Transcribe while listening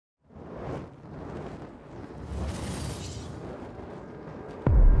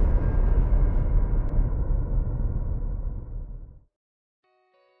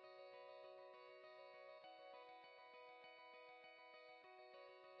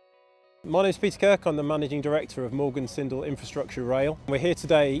My name is Peter Kirk, I'm the Managing Director of Morgan Sindall Infrastructure Rail. We're here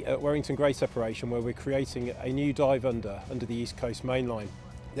today at Werrington Grey Separation where we're creating a new dive under the East Coast Main Line.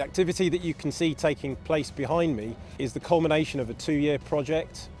 The activity that you can see taking place behind me is the culmination of a 2-year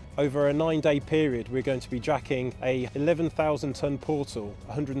project. Over a 9-day period we're going to be jacking a 11,000 tonne portal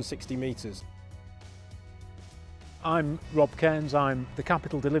 160 metres. I'm Rob Cairns, I'm the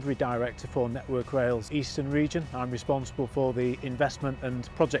Capital Delivery Director for Network Rail's Eastern region. I'm responsible for the investment and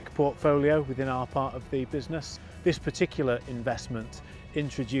project portfolio within our part of the business. This particular investment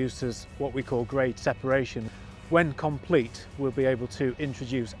introduces what we call grade separation. When complete, we'll be able to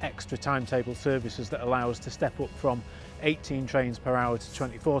introduce extra timetable services that allow us to step up from 18 trains per hour to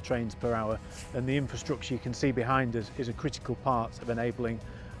 24 trains per hour, and the infrastructure you can see behind us is a critical part of enabling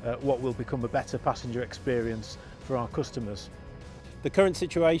what will become a better passenger experience for our customers. The current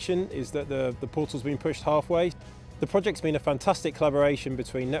situation is that the portal's been pushed halfway. The project's been a fantastic collaboration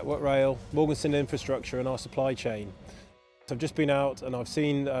between Network Rail, Morgan Sindall Infrastructure and our supply chain. So I've just been out and I've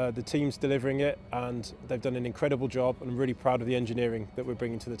seen the teams delivering it, and they've done an incredible job, and I'm really proud of the engineering that we're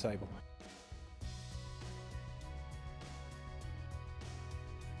bringing to the table.